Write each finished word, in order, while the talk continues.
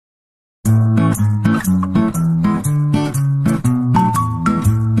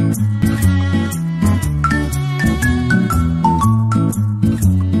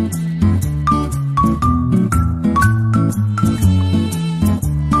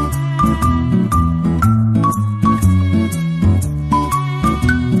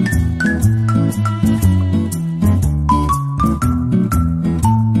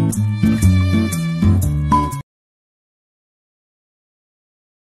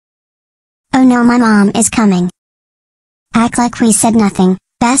Oh no, my mom is coming. Act like we said nothing.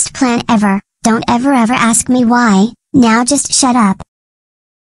 Best plan ever. Don't ever ask me why. Now just shut up.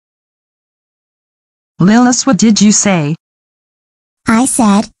 Lilith, what did you say? I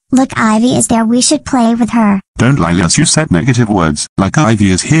said, look, Ivy is there, we should play with her. Don't lie, Lilith, you said negative words, like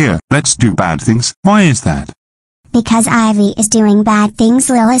Ivy is here, let's do bad things. Why is that? Because Ivy is doing bad things,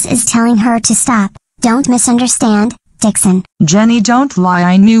 Lilith is telling her to stop. Don't misunderstand, Dixon. Jenny, don't lie,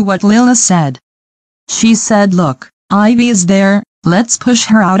 I knew what Lilith said. She said, look, Ivy is there, let's push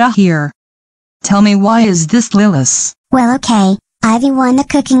her out of here. Tell me, why is this, Lilith? Well, okay, Ivy won the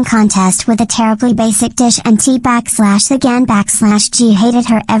cooking contest with a terribly basic dish and T_again_G hated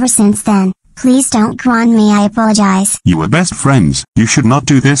her ever since then. Please don't ground me, I apologize. You were best friends, you should not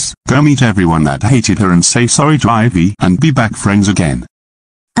do this. Go meet everyone that hated her and say sorry to Ivy and be back friends again.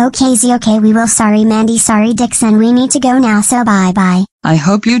 Okay Z, okay, we will. Sorry Mandy, sorry Dixon, we need to go now, so bye bye. I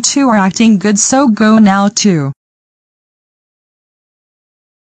hope you two are acting good, so go now too.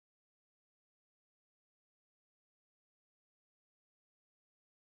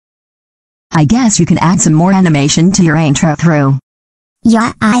 I guess you can add some more animation to your intro through.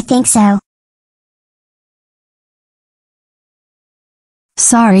 Yeah, I think so.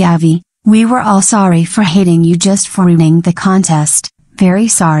 Sorry Ivy, we were all sorry for hating you just for winning the contest. Very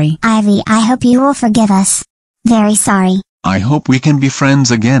sorry. Ivy, I hope you will forgive us. Very sorry. I hope we can be friends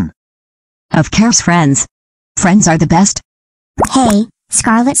again. Of course, friends. Friends are the best. Hey,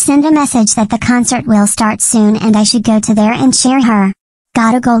 Scarlett, send a message that the concert will start soon and I should go to there and cheer her.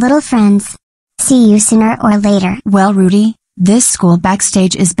 Gotta go, little friends. See you sooner or later. Well, Rudy, this school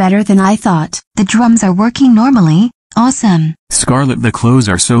backstage is better than I thought. The drums are working normally. Awesome. Scarlett, the clothes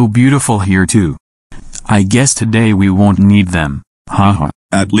are so beautiful here too. I guess today we won't need them. Haha.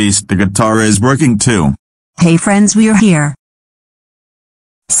 At least the guitar is working too. Hey friends, we are here.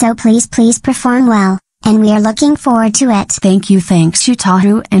 So please perform well, and we are looking forward to it. Thanks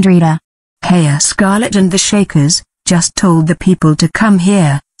Yutaru and Rita. Hey, Scarlett and the Shakers just told the people to come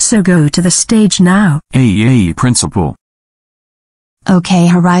here, so go to the stage now. Hey, principal. Okay,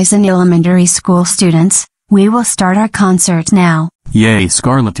 Horizon Elementary School students, we will start our concert now. Yay,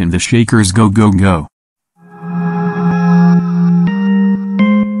 Scarlett and the Shakers, go go go.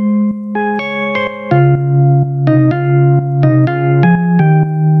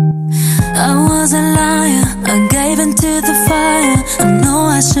 I was a liar, I gave into the fire. I know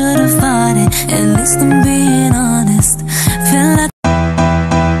I should have fought it, at least I'm being honest. Feel like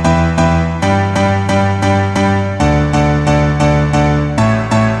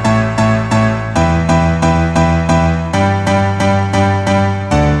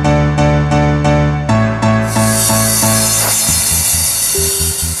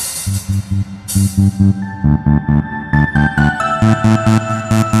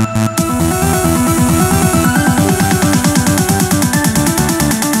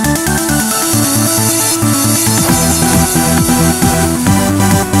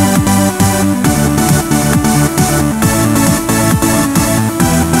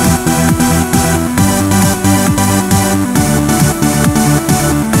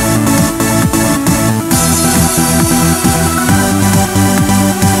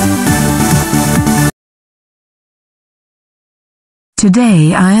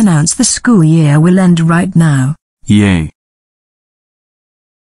Today I announce the school year will end right now. Yay.